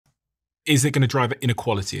Is it going to drive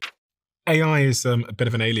inequality? AI is a bit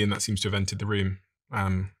of an alien that seems to have entered the room,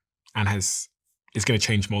 and is going to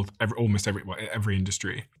change almost every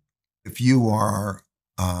industry. If you are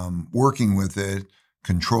working with it,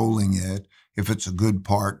 controlling it, if it's a good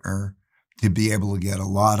partner, to be able to get a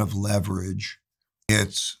lot of leverage,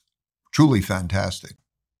 it's truly fantastic.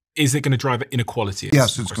 Is it going to drive inequality?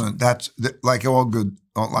 Yes, it's going. Like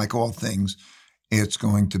all things, it's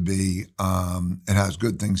going to be. It has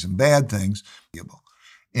good things and bad things.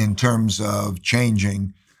 In terms of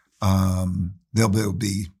changing, there'll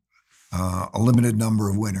be a limited number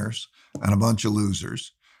of winners and a bunch of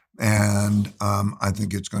losers, and I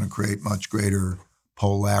think it's going to create much greater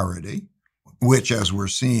polarity, which, as we're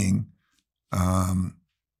seeing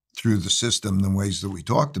through the system, the ways that we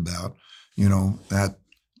talked about, that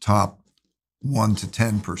top 1 to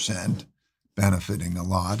 10% benefiting a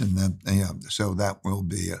lot, and then so that will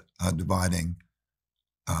be a dividing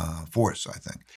force, I think.